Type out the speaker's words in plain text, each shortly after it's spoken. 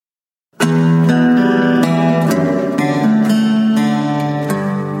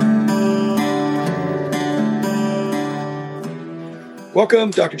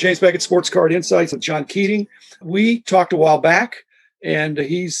Welcome, Dr. James Beckett, Sports Card Insights with John Keating. We talked a while back, and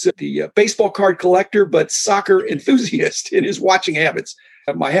he's the baseball card collector, but soccer enthusiast in his watching habits.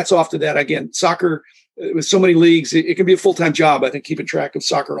 My hat's off to that. Again, soccer, with so many leagues, it can be a full-time job, I think, keeping track of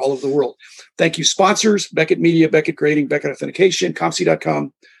soccer all over the world. Thank you, sponsors, Beckett Media, Beckett Grading, Beckett Authentication,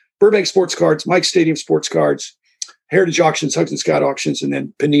 ComC.com, Burbank Sports Cards, Mike Stadium Sports Cards, Heritage Auctions, Hugs and Scott Auctions, and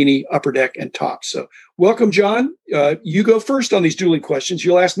then Panini, Upper Deck, and Topps. So welcome, John. You go first on these dueling questions.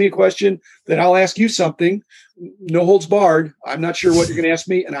 You'll ask me a question, then I'll ask you something. No holds barred. I'm not sure what you're going to ask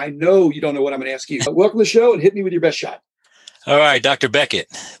me, and I know you don't know what I'm going to ask you. Welcome to the show, and hit me with your best shot. All right, Dr. Beckett,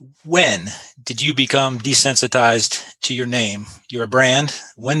 when did you become desensitized to your name? You're a brand.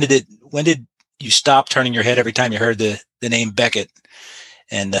 When did you stop turning your head every time you heard the name Beckett?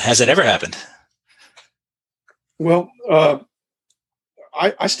 And has that ever happened? Well,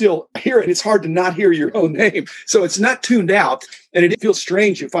 I still hear it. It's hard to not hear your own name. So it's not tuned out. And it feels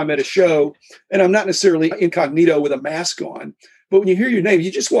strange if I'm at a show and I'm not necessarily incognito with a mask on. But when you hear your name,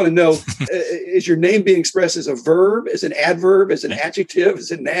 you just want to know, is your name being expressed as a verb, as an adverb, as an adjective, as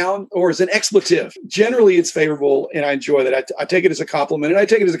a noun, or as an expletive? Generally, it's favorable, and I enjoy that. I take it as a compliment, and I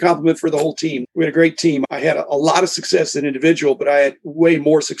take it as a compliment for the whole team. We had a great team. I had a lot of success as an individual, but I had way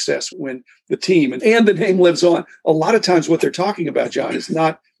more success when the team and the name lives on. A lot of times what they're talking about, John, is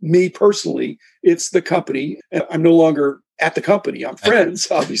not me personally. It's the company. And I'm no longer at the company. I'm friends,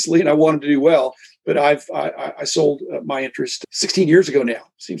 obviously, and I want them to do well. But I sold my interest 16 years ago now.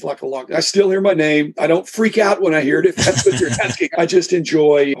 Seems like a long time. I still hear my name. I don't freak out when I hear it, if that's what you're asking. I just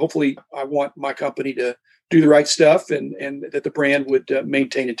enjoy, hopefully, I want my company to do the right stuff and that the brand would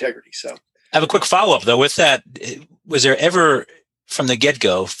maintain integrity. So I have a quick follow-up, though, with that. Was there ever, from the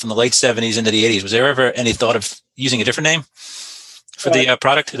get-go, from the late 70s into the 80s, was there ever any thought of using a different name for the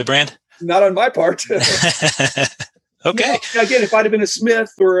product, the brand? Not on my part. Okay. Again, if I'd have been a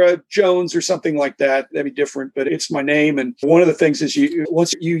Smith or a Jones or something like that, that'd be different. But it's my name. And one of the things is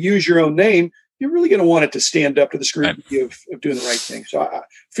once you use your own name, you're really going to want it to stand up to the scrutiny of doing the right thing. So I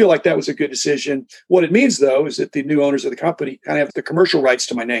feel like that was a good decision. What it means, though, is that the new owners of the company kind of have the commercial rights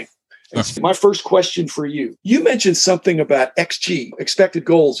to my name. My first question for you. You mentioned something about XG, expected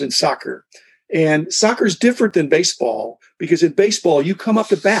goals in soccer. And soccer is different than baseball because in baseball, you come up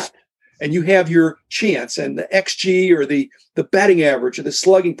to bat. And you have your chance, and the XG or the batting average or the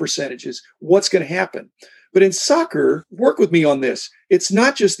slugging percentages, what's going to happen. But in soccer, work with me on this. It's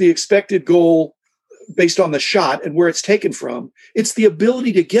not just the expected goal based on the shot and where it's taken from. It's the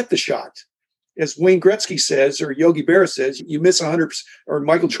ability to get the shot. As Wayne Gretzky says, or Yogi Berra says, you miss 100%, or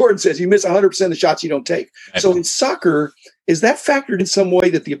Michael Jordan says, you miss 100% of the shots you don't take. So in soccer, is that factored in some way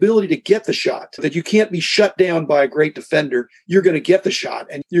that the ability to get the shot, that you can't be shut down by a great defender, you're going to get the shot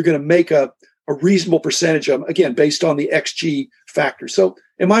and you're going to make a reasonable percentage of them, again, based on the XG factor. So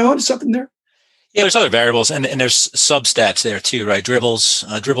am I on to something there? Yeah, there's other variables, and there's substats there too, right? Dribbles,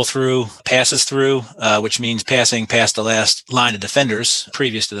 dribble through, passes through, which means passing past the last line of defenders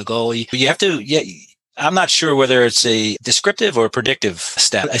previous to the goal. You have to, I'm not sure whether it's a descriptive or a predictive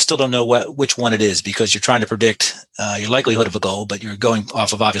stat. I still don't know which one it is because you're trying to predict your likelihood of a goal, but you're going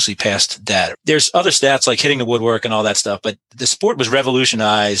off of obviously past data. There's other stats like hitting the woodwork and all that stuff, but the sport was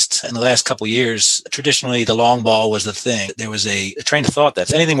revolutionized in the last couple of years. Traditionally, the long ball was the thing. There was a train of thought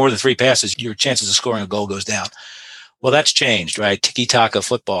that anything more than 3 passes, your chances of scoring a goal goes down. Well, that's changed, right? Tiki-taka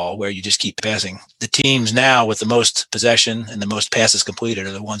football, where you just keep passing. The teams now with the most possession and the most passes completed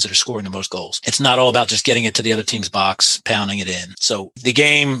are the ones that are scoring the most goals. It's not all about just getting it to the other team's box, pounding it in. So the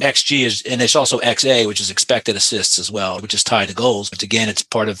game XG is, and it's also XA, which is expected assists as well, which is tied to goals. But again, it's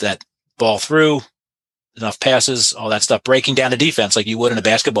part of that ball through, enough passes, all that stuff, breaking down the defense like you would in a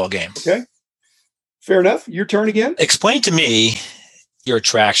basketball game. Okay. Fair enough. Your turn again. Explain to me your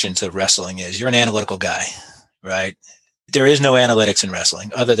attraction to wrestling is. You're an analytical guy, right? There is no analytics in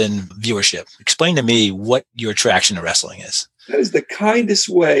wrestling other than viewership. Explain to me what your attraction to wrestling is. That is the kindest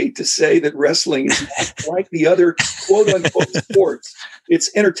way to say that wrestling is like the other quote unquote sports. It's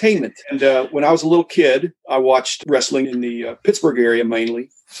entertainment. And when I was a little kid, I watched wrestling in the Pittsburgh area mainly.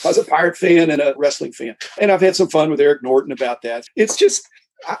 I was a Pirate fan and a wrestling fan. And I've had some fun with Eric Norton about that. It's just,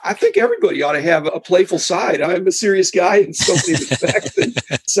 I think everybody ought to have a playful side. I'm a serious guy in so many respects. And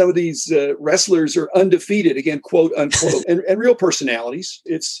some of these wrestlers are undefeated, again, quote unquote, and real personalities.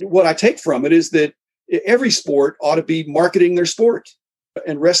 It's what I take from it is that every sport ought to be marketing their sport.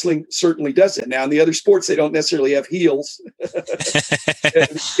 And wrestling certainly does it. Now, in the other sports, they don't necessarily have heels.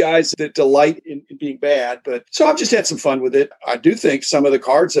 Guys that delight in being bad. But so I've just had some fun with it. I do think some of the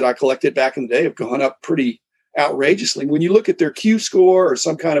cards that I collected back in the day have gone up pretty outrageously. When you look at their Q score or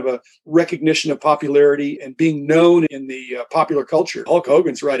some kind of a recognition of popularity and being known in the popular culture, Hulk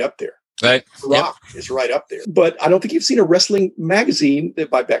Hogan's right up there. Right. Rock is right up there. But I don't think you've seen a wrestling magazine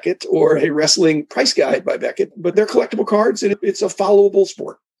by Beckett or a wrestling price guide by Beckett, but they're collectible cards and it's a followable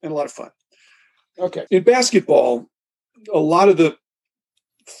sport and a lot of fun. Okay. In basketball, a lot of the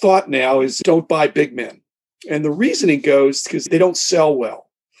thought now is don't buy big men. And the reasoning goes because they don't sell well.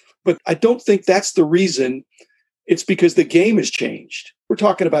 But I don't think that's the reason. It's because the game has changed. We're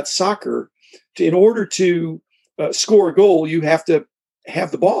talking about soccer. In order to score a goal, you have to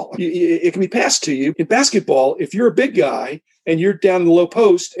have the ball. It can be passed to you. In basketball, if you're a big guy and you're down in the low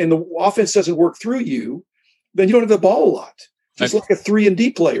post and the offense doesn't work through you, then you don't have the ball a lot. Just like a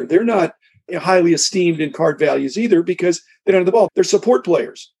 3-and-D player. They're not highly esteemed in card values either because they don't have the ball. They're support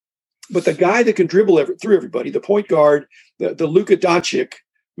players. But the guy that can dribble through everybody, the point guard, the Luka Doncic,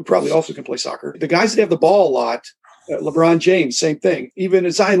 who probably also can play soccer. The guys that have the ball a lot, LeBron James, same thing. Even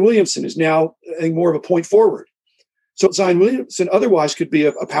Zion Williamson is now, I think, more of a point forward. So Zion Williamson otherwise could be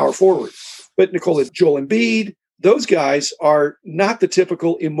a power forward. But Joel Embiid, those guys are not the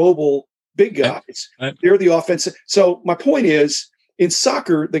typical immobile big guys. Right. They're the offensive. So my point is, in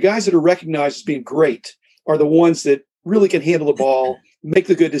soccer, the guys that are recognized as being great are the ones that really can handle the ball, make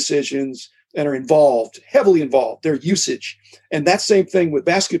the good decisions, and are involved, heavily involved, their usage. And that same thing with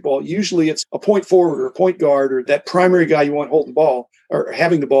basketball. Usually it's a point forward or a point guard or that primary guy you want holding the ball or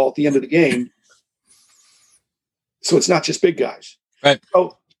having the ball at the end of the game. So it's not just big guys. Right.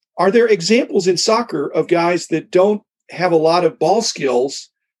 So are there examples in soccer of guys that don't have a lot of ball skills?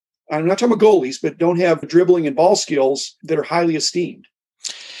 I'm not talking about goalies, but don't have dribbling and ball skills that are highly esteemed.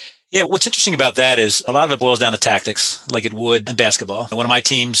 Yeah, what's interesting about that is a lot of it boils down to tactics, like it would in basketball. One of my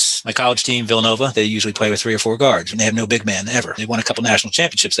teams, my college team, Villanova, they usually play with 3 or 4 guards, and they have no big man ever. They won a couple national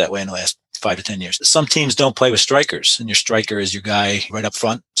championships that way in the last 5 to 10 years. Some teams don't play with strikers, and your striker is your guy right up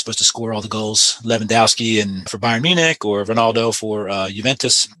front, supposed to score all the goals. Lewandowski and for Bayern Munich or Ronaldo for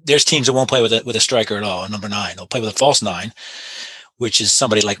Juventus. There's teams that won't play with a striker at all, a number 9. They'll play with a false 9. Which is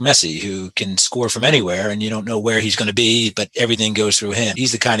somebody like Messi who can score from anywhere and you don't know where he's going to be, but everything goes through him.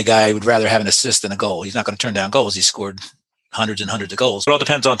 He's the kind of guy who would rather have an assist than a goal. He's not going to turn down goals. He's scored hundreds and hundreds of goals. It all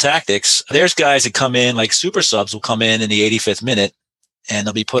depends on tactics. There's guys that come in, like super subs will come in the 85th minute and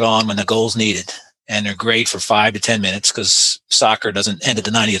they'll be put on when the goal's needed. And they're great for 5 to 10 minutes because soccer doesn't end at the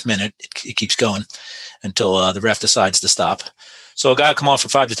 90th minute. It keeps going until the ref decides to stop. So a guy will come on for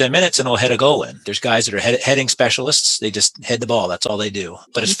 5 to 10 minutes and he'll head a goal in. There's guys that are heading specialists. They just head the ball. That's all they do.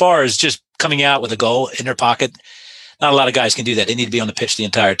 But as far as just coming out with a goal in their pocket, not a lot of guys can do that. They need to be on the pitch the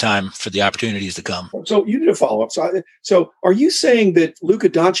entire time for the opportunities to come. So you need a follow-up. So are you saying that Luka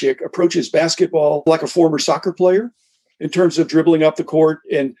Doncic approaches basketball like a former soccer player in terms of dribbling up the court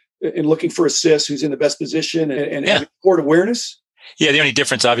and looking for assists, who's in the best position and having court awareness? Yeah, the only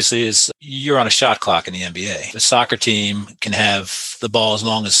difference, obviously, is you're on a shot clock in the NBA. The soccer team can have the ball as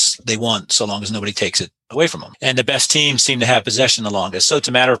long as they want, so long as nobody takes it away from them. And the best teams seem to have possession the longest. So it's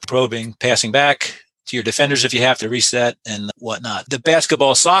a matter of probing, passing back to your defenders if you have to reset and whatnot. The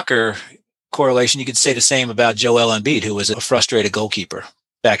basketball-soccer correlation, you could say the same about Joel Embiid, who was a frustrated goalkeeper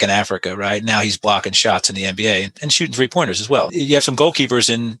back in Africa, right? Now he's blocking shots in the NBA and shooting 3-pointers as well. You have some goalkeepers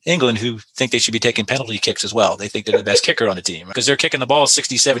in England who think they should be taking penalty kicks as well. They think they're the best kicker on the team because they're kicking the ball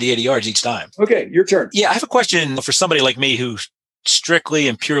 60, 70, 80 yards each time. Okay, your turn. Yeah, I have a question for somebody like me who strictly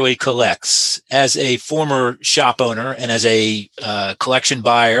and purely collects. As a former shop owner and as a collection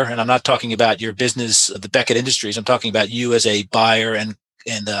buyer, and I'm not talking about your business, the Beckett Industries, I'm talking about you as a buyer and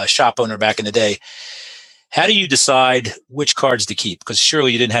shop owner back in the day. How do you decide which cards to keep? Because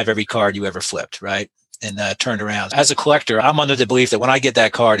surely you didn't have every card you ever flipped, right? And turned around. As a collector, I'm under the belief that when I get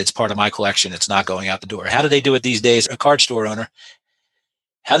that card, it's part of my collection. It's not going out the door. How do they do it these days? A card store owner,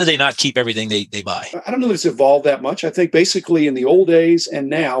 how do they not keep everything they buy? I don't know that it's evolved that much. I think basically in the old days and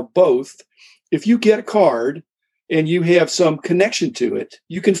now, both, if you get a card and you have some connection to it,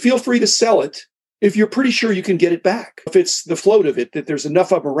 you can feel free to sell it if you're pretty sure you can get it back. If it's the float of it, that there's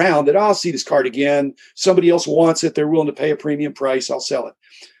enough of them around that I'll see this card again, somebody else wants it, they're willing to pay a premium price, I'll sell it.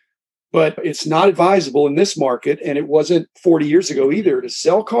 But it's not advisable in this market, and it wasn't 40 years ago either, to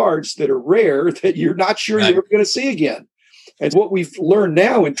sell cards that are rare that you're not sure you're ever going to see again. And what we've learned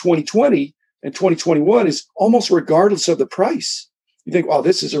now in 2020 and 2021 is almost regardless of the price. You think, wow,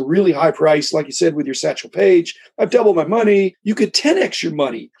 this is a really high price. Like you said, with your Satchel Paige, I've doubled my money. You could 10x your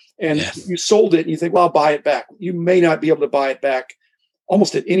money. And you sold it and you think, well, I'll buy it back. You may not be able to buy it back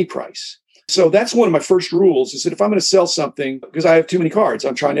almost at any price. So that's one of my first rules is that if I'm going to sell something, because I have too many cards,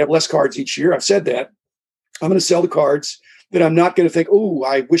 I'm trying to have less cards each year. I've said that. I'm going to sell the cards that I'm not going to think, oh,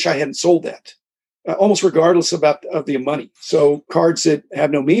 I wish I hadn't sold that. almost regardless of the money. So cards that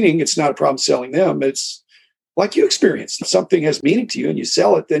have no meaning, it's not a problem selling them. It's like you experienced. If something has meaning to you and you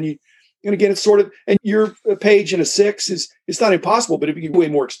sell it, then and again, it's sort of, and your page in a 6 it's not impossible, but it'd be way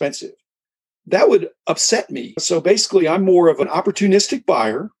more expensive. That would upset me. So basically, I'm more of an opportunistic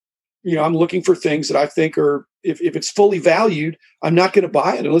buyer. I'm looking for things that I think are, if it's fully valued, I'm not going to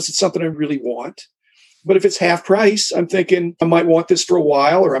buy it unless it's something I really want. But if it's half price, I'm thinking I might want this for a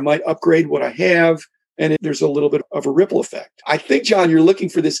while, or I might upgrade what I have. And there's a little bit of a ripple effect. I think, John, you're looking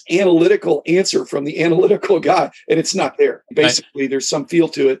for this analytical answer from the analytical guy, and it's not there. Basically, there's some feel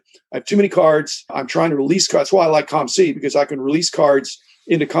to it. I have too many cards. I'm trying to release cards. That's why I like COMC, because I can release cards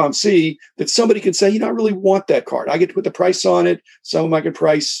into COMC that somebody can say, I really want that card. I get to put the price on it. Some of them I can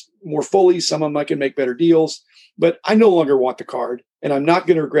price more fully. Some of them I can make better deals. But I no longer want the card, and I'm not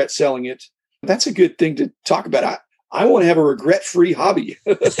going to regret selling it. That's a good thing to talk about. I want to have a regret-free hobby.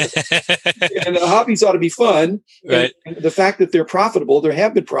 And hobbies ought to be fun. Right. And the fact that they're profitable, they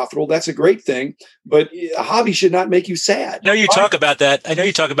have been profitable, that's a great thing. But a hobby should not make you sad. I know you talk about that. I know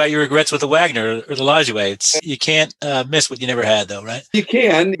you talk about your regrets with the Wagner or the Lajoie. You can't miss what you never had, though, right? You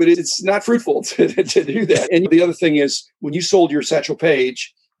can, but it's not fruitful to do that. And the other thing is, when you sold your Satchel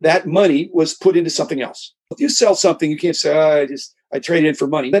Paige, that money was put into something else. If you sell something, you can't say, I traded in for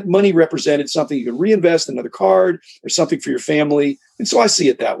money. That money represented something you can reinvest in another card or something for your family. And so I see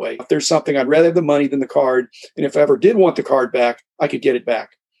it that way. If there's something, I'd rather have the money than the card. And if I ever did want the card back, I could get it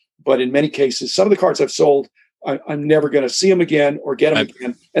back. But in many cases, some of the cards I've sold, I'm never going to see them again or get them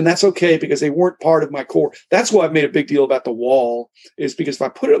again. And that's okay, because they weren't part of my core. That's why I've made a big deal about the wall, is because if I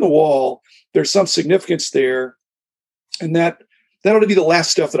put it on the wall, there's some significance there. And that ought to be the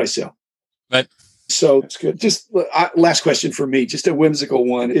last stuff that I sell. Right. So that's good. Just last question for me, just a whimsical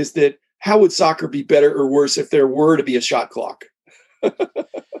one, is that how would soccer be better or worse if there were to be a shot clock?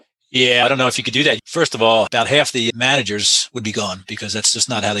 Yeah, I don't know if you could do that. First of all, about half the managers would be gone, because that's just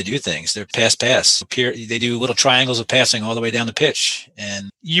not how they do things. They're pass. They do little triangles of passing all the way down the pitch,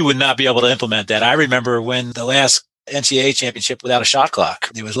 and you would not be able to implement that. I remember when the last NCAA championship without a shot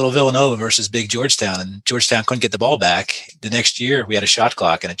clock. It was Little Villanova versus Big Georgetown, and Georgetown couldn't get the ball back. The next year, we had a shot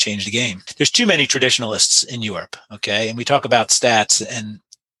clock, and it changed the game. There's too many traditionalists in Europe, okay? And we talk about stats, and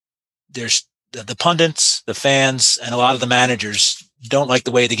there's the pundits, the fans, and a lot of the managers don't like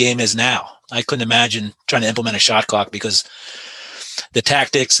the way the game is now. I couldn't imagine trying to implement a shot clock, because the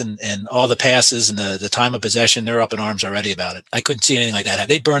tactics and all the passes and the time of possession, they're up in arms already about it. I couldn't see anything like that.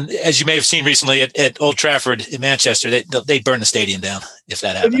 They'd burn, as you may have seen recently at Old Trafford in Manchester, they'd burn the stadium down if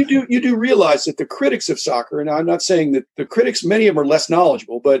that happened. You do realize that the critics of soccer, and I'm not saying that the critics, many of them are less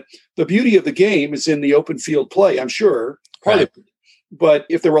knowledgeable, but the beauty of the game is in the open field play, I'm sure. Part of it. But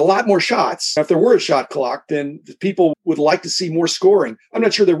if there were a lot more shots, if there were a shot clock, then people would like to see more scoring. I'm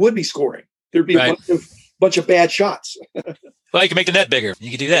not sure there would be scoring. There'd be a bunch of bad shots. Well, you can make the net bigger. You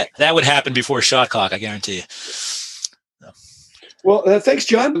can do that. That would happen before a shot clock, I guarantee you. So. Well, thanks,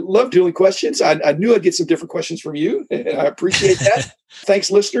 John. Love doing questions. I knew I'd get some different questions from you, and I appreciate that.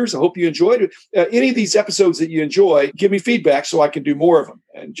 Thanks, listeners. I hope you enjoyed it. Any of these episodes that you enjoy, give me feedback so I can do more of them.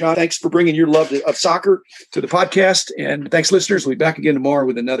 And John, thanks for bringing your love of soccer to the podcast. And thanks, listeners. We'll be back again tomorrow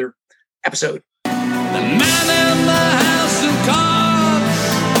with another episode.